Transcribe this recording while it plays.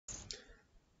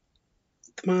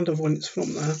Demand Avoidance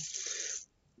Phenomena,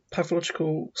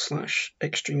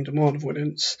 Pathological/Extreme Demand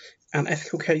Avoidance, an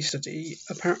ethical case study.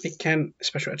 Apparently, Kent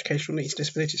Special Educational Needs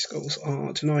Disability Schools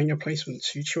are denying a placement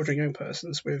to children and young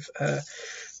persons with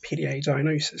PDA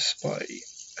diagnosis by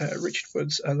Richard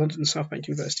Woods, a London South Bank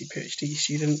University PhD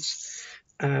student.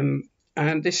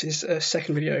 And this is a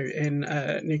second video in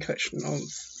a new collection of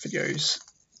videos,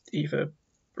 either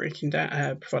breaking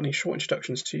down, providing short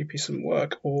introductions to pieces of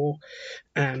work, or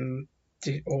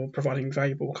providing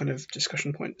valuable kind of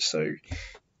discussion points. So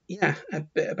yeah, a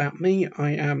bit about me.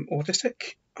 I am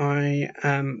autistic. I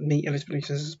meet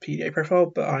eligibility's PDA profile,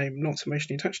 but I'm not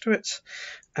emotionally attached to it,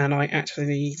 and I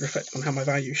actively reflect on how my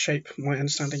values shape my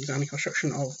understanding and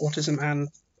construction of autism and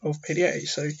of PDA.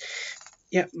 So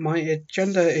yeah, my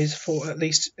agenda is for at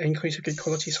least inclusive, good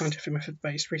quality, scientific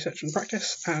method-based research and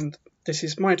practice, and this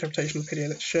is my interpretation of PDA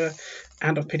literature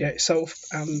and of PDA itself,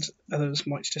 and others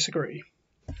might disagree.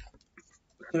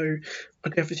 So I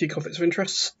do have a few conflicts of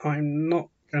interest. I'm not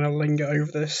going to linger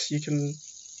over this. You can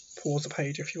pause the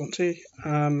page if you want to.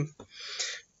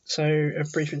 So a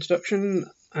brief introduction.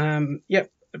 I'm going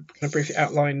to briefly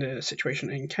outline the situation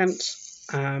in Kent.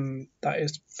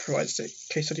 That provides the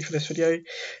case study for this video.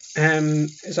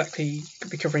 Exactly,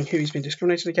 be covering who's been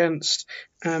discriminated against,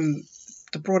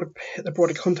 the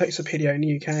broader context of PDA in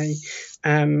the UK,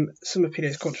 some of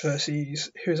PDA's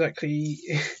controversies, who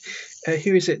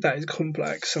is it that is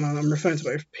complex, and I'm referring to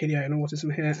both PDA and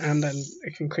autism here, and then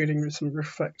concluding with some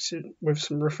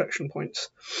reflection points.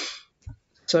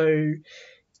 So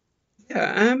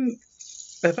yeah,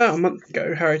 about a month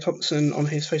ago, Harry Thompson on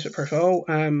his Facebook profile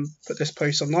put this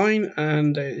post online,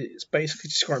 and it's basically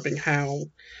describing how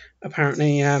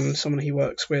apparently someone he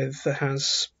works with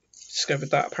has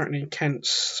discovered that apparently Kent's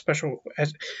special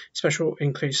educational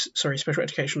needs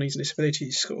and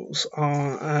disabilities schools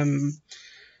are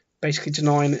basically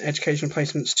denying educational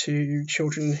placements to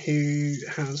children who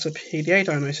has a PDA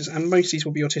diagnosis, and most of these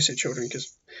will be autistic children,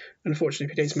 because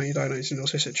unfortunately PDA is mainly diagnosed in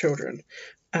autistic children.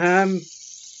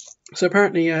 So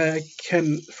apparently,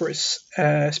 Kent, for its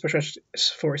SEN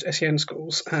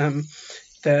schools,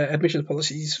 their admissions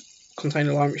policies contain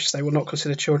a line which they will not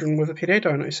consider children with a PDA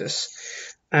diagnosis.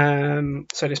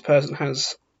 So this person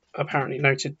has apparently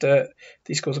noted that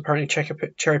these schools apparently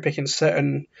cherry picking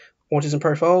certain autism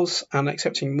profiles and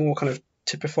accepting more kind of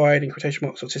typified, in quotation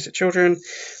marks, autistic children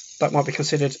that might be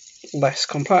considered less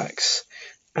complex.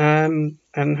 And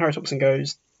Harry Thompson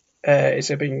goes, is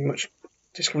there being much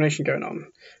discrimination going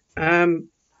on?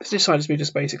 This side is me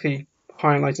just basically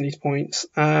highlighting these points.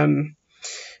 I'd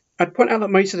point out that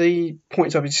most of the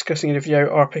points I'll be discussing in the video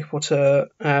are applicable to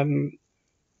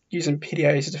using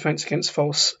PDA as a defence against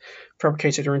false,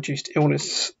 fabricated or induced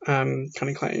illness kind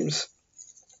of claims.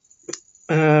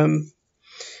 There's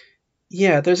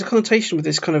a connotation with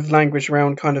this kind of language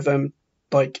around kind of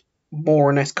like more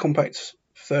or less complex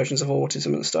versions of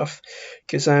autism and stuff,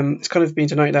 because it's kind of been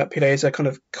denoted that PDA is a kind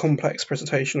of complex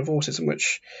presentation of autism,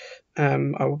 which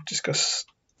I will discuss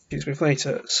with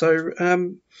later. So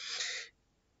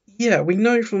we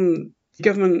know from the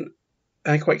government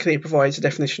quite clearly provides a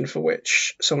definition for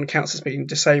which someone counts as being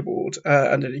disabled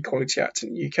under the Equality Act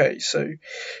in the UK. So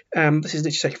this is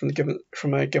literally taken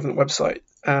from a government website,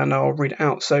 and I'll read it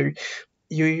out. So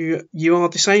you are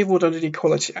disabled under the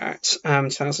Equality Act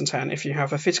 2010 if you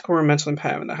have a physical or mental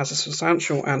impairment that has a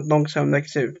substantial and long-term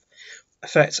negative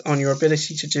effect on your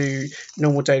ability to do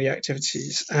normal daily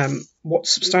activities. What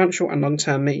substantial and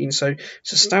long-term mean? So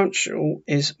substantial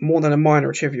is more than a minor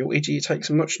or trivial, e.g. it takes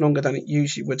much longer than it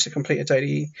usually would to complete a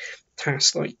daily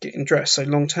task like getting dressed. So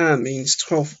long-term means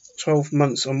 12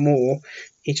 months or more,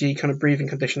 e.g. kind of breathing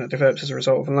condition that develops as a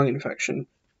result of a lung infection.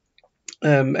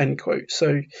 End quote.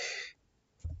 So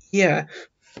yeah.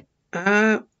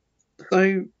 So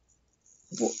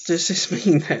what does this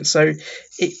mean then? So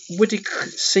it would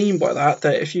seem by that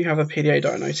if you have a PDA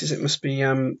diagnosis, it must be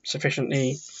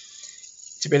sufficiently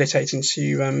debilitating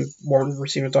to warrant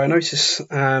receiving a diagnosis.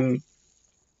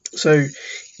 So it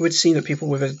would seem that people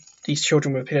with these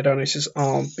children with a PDA diagnosis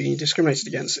are being discriminated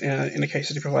against in the case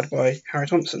study provided by Harry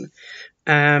Thompson.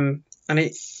 And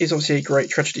it is obviously a great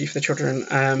tragedy for the children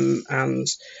and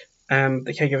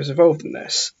the caregivers involved in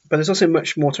this. But there's also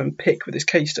much more to unpick with this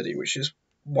case study, which is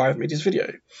why I've made this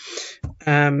video.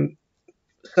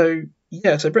 So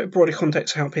a bit broader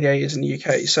context of how PDA is in the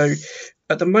UK. So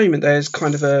at the moment, there's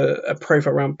kind of a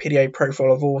profile around PDA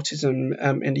profile of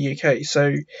autism in the UK.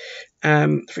 So,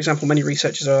 for example, many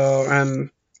researchers are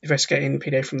investigating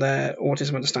PDA from their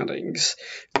autism understandings.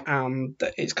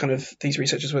 That it's kind of, these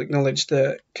researchers will acknowledge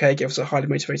that caregivers are highly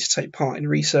motivated to take part in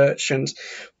research, and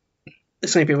the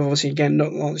same people obviously again not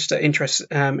acknowledge their interest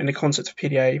in the concept of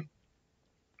PDA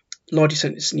largely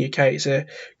since in the UK. It's a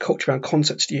culture-bound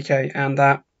concept to the UK, and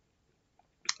that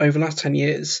over the last 10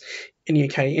 years in the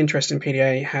UK, interest in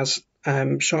PDA has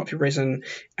sharply risen,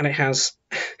 and it has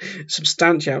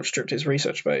substantially outstripped its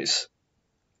research base.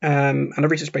 And the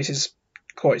research base is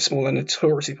quite small and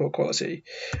notoriously poor quality.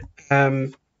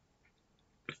 I've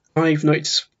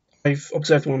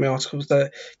observed in one of my articles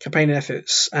that campaigning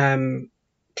efforts can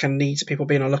lead to people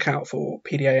being on the lookout for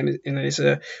PDA, and it is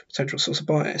a potential source of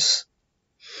bias.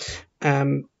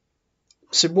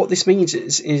 So what this means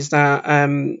is that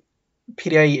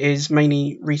PDA is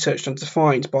mainly researched and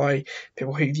defined by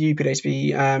people who view PDA to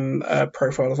be a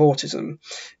profile of autism.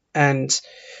 And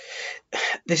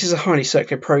this is a highly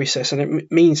circular process, and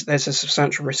it means there's a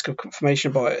substantial risk of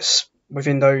confirmation bias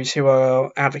within those who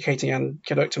are advocating and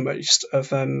conducting most of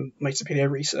PDA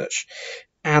research.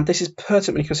 And this is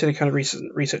pertinently considered kind of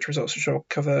recent research results, which I'll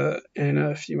cover in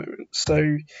a few moments.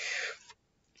 So,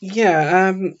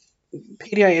 yeah,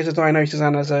 PDA as a diagnosis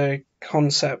and as a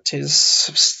concept is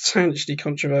substantially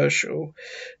controversial,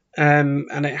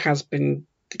 and it has been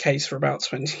the case for about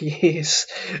 20 years.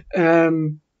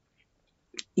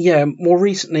 More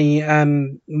recently,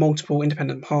 multiple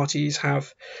independent parties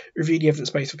have reviewed the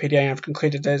evidence base for PDA and have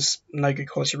concluded there's no good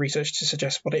quality research to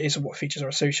suggest what it is or what features are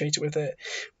associated with it,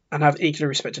 and have equally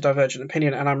respected divergent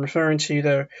opinion. And I'm referring to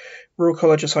the Royal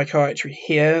College of Psychiatry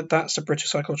here, that's the British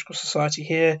Psychological Society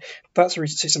here, that's the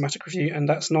Recent Systematic Review, and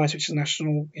that's NICE, which is the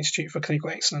National Institute for Clinical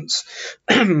Excellence.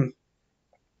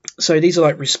 So these are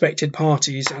like respected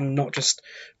parties and not just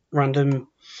random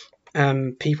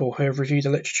people who have reviewed the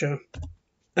literature.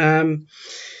 As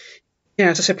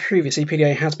I said previously,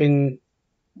 PDA has been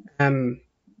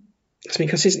it's been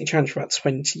consistently challenged for about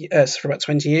 20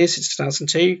 years, since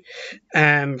 2002,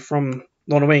 from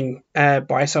Lorna Wing by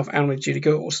herself and with Judy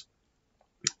Gould.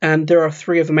 And there are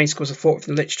three of the main schools of thought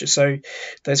within the literature. So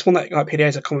there's one that PDA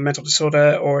is a common mental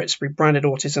disorder, or it's rebranded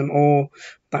autism, or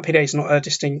that PDA is not a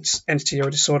distinct entity or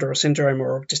a disorder or syndrome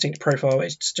or a distinct profile.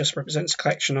 It just represents a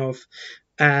collection of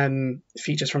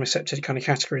features from accepted kind of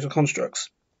categories or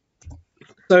constructs.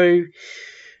 So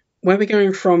where we're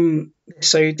going from,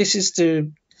 so this is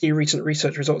the recent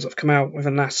research results that have come out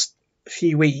within the last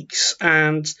few weeks,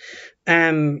 and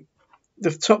the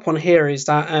top one here is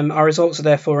that our results are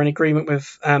therefore in agreement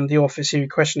with the authors who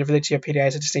question the validity of PDA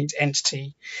as a distinct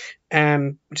entity,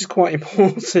 which is quite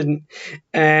important.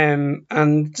 And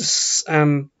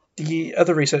the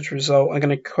other research result I'm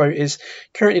going to quote is,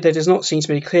 currently there does not seem to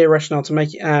be a clear rationale to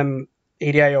make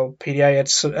EDA or PDA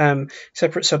a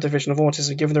separate subdivision of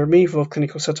autism, given the removal of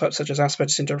clinical subtypes such as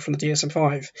Asperger's syndrome from the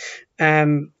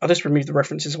DSM-5. I'll just remove the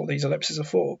references of what these ellipses are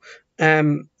for.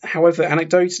 However,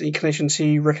 anecdotally, clinicians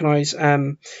who recognise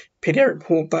PDA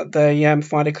report that they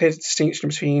find a clear distinction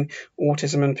between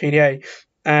autism and PDA.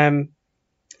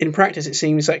 In practice, it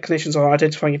seems that clinicians are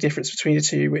identifying a difference between the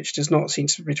two, which does not seem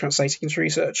to be translating into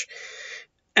research.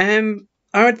 I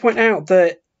would point out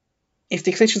that if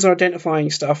the clinicians are identifying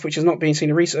stuff which is not being seen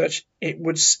in research, it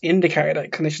would indicate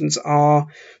that clinicians are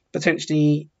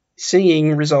potentially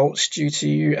seeing results due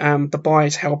to the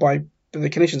bias held by the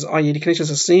clinicians, i.e. the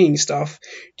clinicians are seeing stuff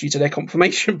due to their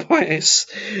confirmation bias.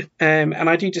 And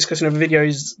I do discuss in other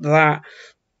videos that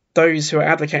those who are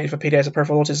advocating for PDA as a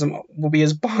profile autism will be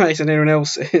as biased as anyone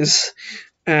else is.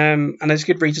 And there's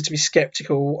good reason to be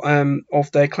sceptical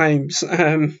of their claims.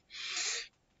 I'm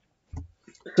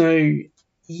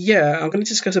going to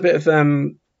discuss a bit of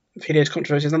PDA's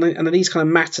controversies, and these kind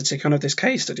of matter to kind of this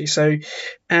case study. So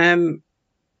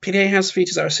PDA has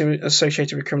features that are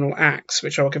associated with criminal acts,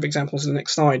 which I'll give examples in the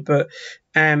next slide. But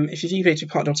if you view PDA to be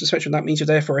part of the autism spectrum, that means you're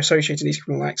therefore associating these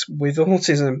criminal acts with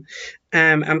autism.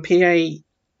 And PDA,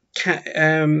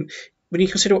 when you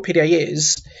consider what PDA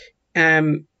is,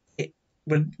 it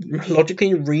would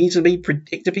logically and reasonably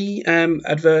predictably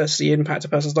adversely impact a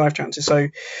person's life chances. So,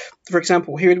 for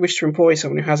example, who would wish to employ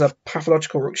someone who has a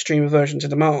pathological or extreme aversion to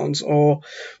demands, or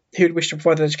who would wish to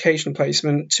provide an educational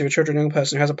placement to a children or young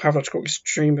person who has a pathological or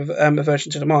extreme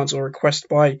aversion to demands or request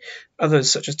by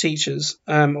others, such as teachers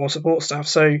or support staff?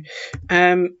 So,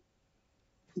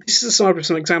 this is a slide with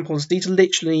some examples. These are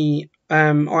literally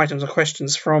items or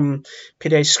questions from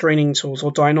PDA screening tools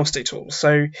or diagnostic tools.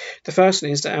 So the first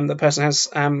one is that the person has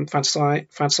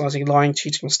fantasizing, lying,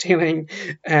 cheating, or stealing,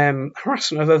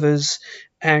 harassment of others,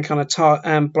 and kind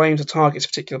of blames or targets a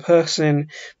particular person,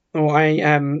 or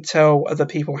I tell other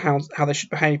people how they should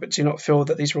behave, but do not feel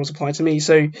that these rules apply to me.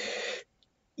 So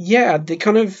yeah, the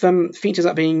kind of features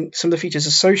that being some of the features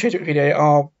associated with PDA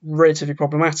are relatively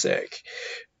problematic.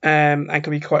 And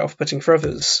can be quite off-putting for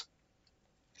others.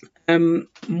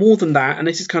 More than that, and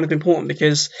this is kind of important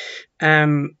because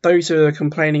those who are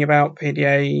complaining about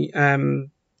PDA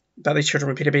that these children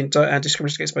with PDA being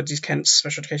discriminated against by these Kent's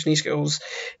special education needs schools,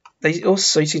 they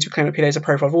also seem to claim that PDA is a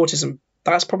profile of autism.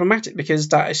 That's problematic because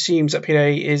that assumes that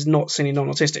PDA is not seen in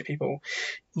non-autistic people.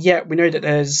 Yet we know that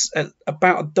there's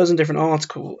about a dozen different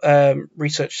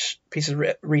pieces of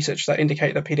research that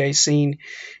indicate that PDA is seen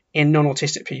in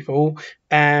non-autistic people.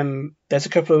 There's a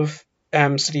couple of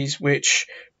studies which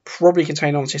probably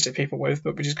contain non-autistic people with,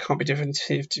 but we just can't be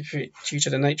definitive due to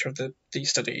the nature of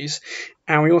these studies.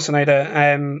 And we also know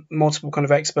that multiple kind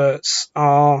of experts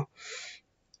are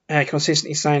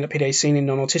consistently saying that PDA is seen in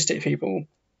non-autistic people.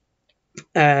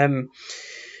 And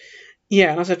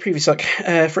as I said previously,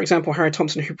 for example, Harry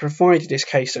Thompson, who provided this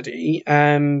case study,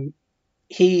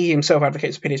 he himself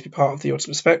advocates for PDA to be part of the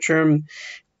autism spectrum,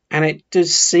 and it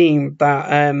does seem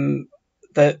that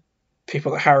that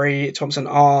people like Harry Thompson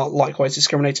are likewise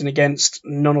discriminating against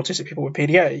non-autistic people with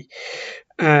PDA,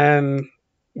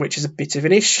 which is a bit of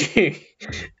an issue.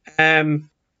 So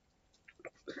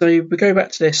we go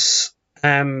back to this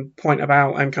point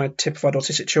about kind of typified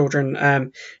autistic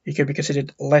children who could be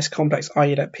considered less complex,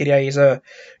 i.e. that PDA is a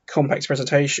complex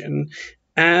presentation.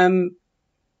 I'm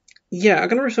going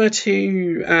to refer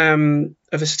to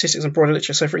other statistics and broader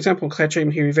literature. So, for example, Claire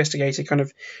Jim, who investigated kind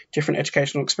of different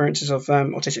educational experiences of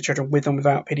autistic children with and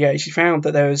without PDA, she found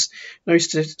that there was no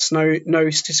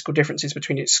statistical differences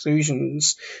between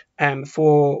exclusions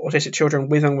for autistic children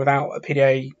with and without a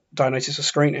PDA diagnosis or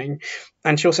screening.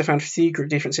 And she also found few group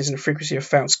differences in the frequency of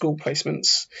failed school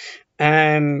placements.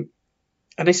 And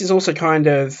this is also kind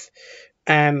of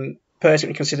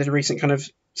pertinently considered a recent kind of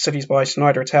studies by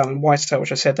Snyder et al. And White et al.,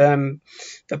 which I said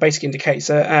that basically indicates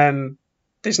that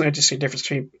there's no distinct difference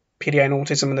between PDA and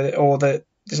autism, or that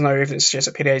there's no evidence to suggest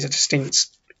that PDA is a distinct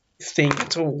thing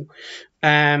at all.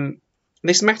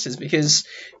 This matters because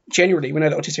generally we know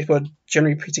that autistic people are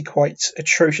generally treated quite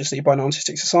atrociously by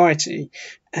non-autistic society.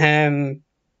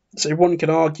 So one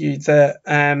could argue that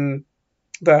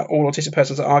that all autistic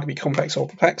persons are arguably complex or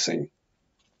perplexing.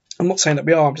 I'm not saying that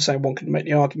we are, I'm just saying one could make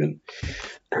the argument.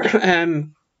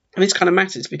 And this kind of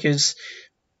matters because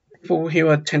people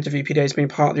who tend to view PDA as being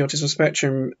part of the autism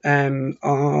spectrum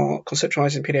are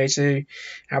conceptualising PDA to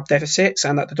have deficits,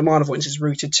 and that the demand avoidance is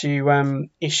rooted to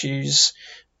issues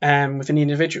within the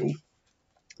individual.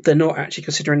 They're not actually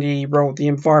considering the role the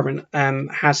environment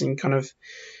has in kind of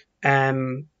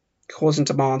causing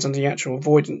demands and the actual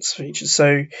avoidance features.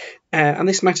 So, and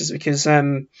this matters because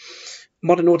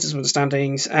modern autism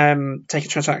understandings take a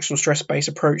transactional stress-based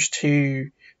approach to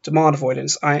demand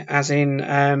avoidance, as in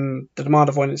the demand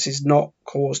avoidance is not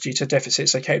caused due to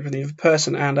deficits located within the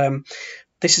person. And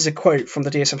this is a quote from the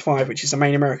DSM-5, which is the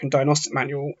main American diagnostic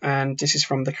manual, and this is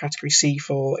from the category C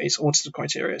for its autism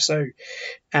criteria. So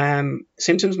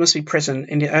symptoms must be present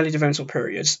in the early developmental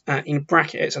periods in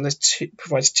brackets, and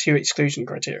provides two exclusion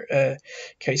criteria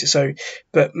cases. So,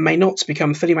 but may not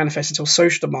become fully manifest until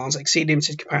social demands exceed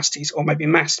limited capacities, or may be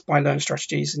masked by learned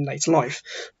strategies in later life.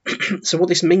 So what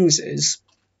this means is,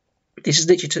 this is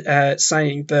literally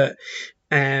saying that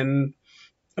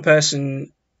a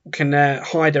person can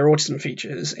hide their autism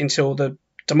features until the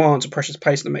demands or pressures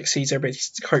placed on them exceeds their ability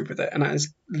to cope with it, and that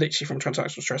is literally from a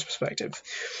transactional stress perspective.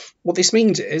 What this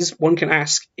means is, one can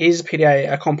ask, is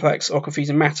PDA a complex or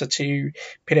confusing matter to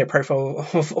PDA profile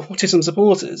of autism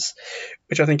supporters?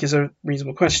 Which I think is a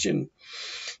reasonable question.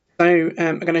 So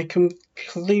I'm going to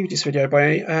conclude this video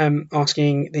by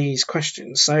asking these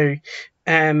questions. So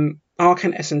are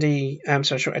Kent S&D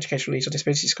social educational needs or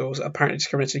disability schools apparently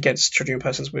discriminated against children and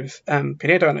persons with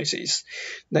PDA diagnoses?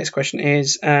 Next question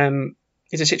is a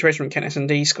situation in Kent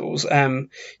S&D schools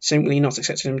simply not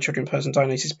accepting children and person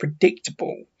diagnoses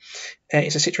predictable?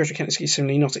 Is a situation in Kent S&D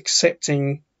simply not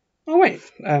accepting... Oh wait,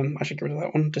 I should get rid of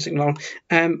that one, just ignore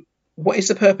that one. What is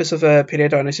the purpose of a PDA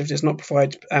diagnosis if it does not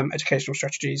provide educational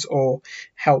strategies or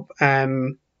help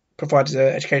provide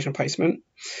educational placement?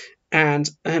 And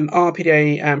are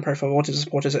PDA profile autism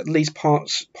supporters at least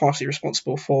partially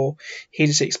responsible for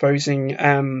heedlessly exposing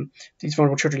these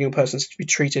vulnerable children and young persons to be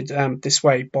treated this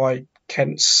way by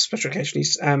Kent's special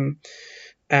education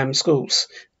schools?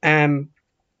 And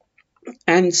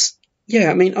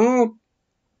yeah, I mean, are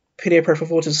PDA profile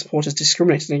autism supporters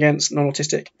discriminating against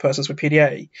non-autistic persons with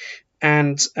PDA?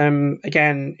 And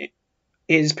again,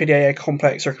 is PDA a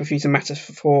complex or confusing matter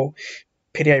for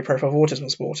PDA profile of autism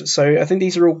supporters? So I think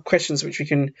these are all questions which we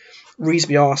can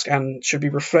reasonably ask and should be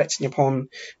reflecting upon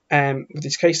with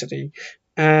this case study.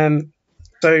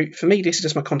 So for me, this is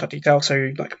just my contact details.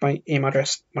 So like my email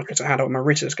address, my Twitter handle, and my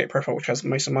ResearchGate profile, which has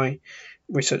most of my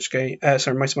most of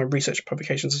my research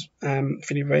publications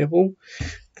freely available.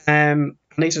 And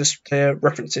these are just the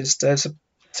references. There's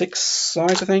 6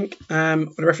 slides, I think, with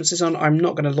the references on. I'm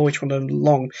not going to loiter on them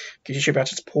long because you should be able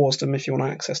to pause them if you want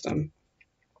to access them.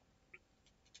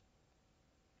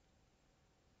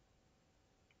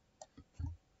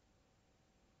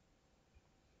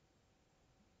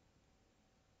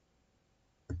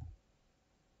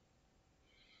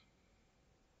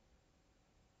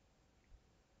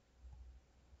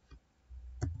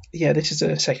 Yeah, this is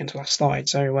the second to last slide,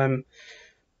 so I'm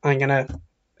going to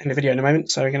end the video in a moment.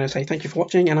 So I'm going to say thank you for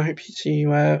watching, and I hope you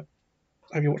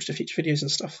watch the future videos and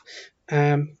stuff.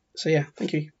 So yeah,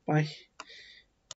 thank you. Bye.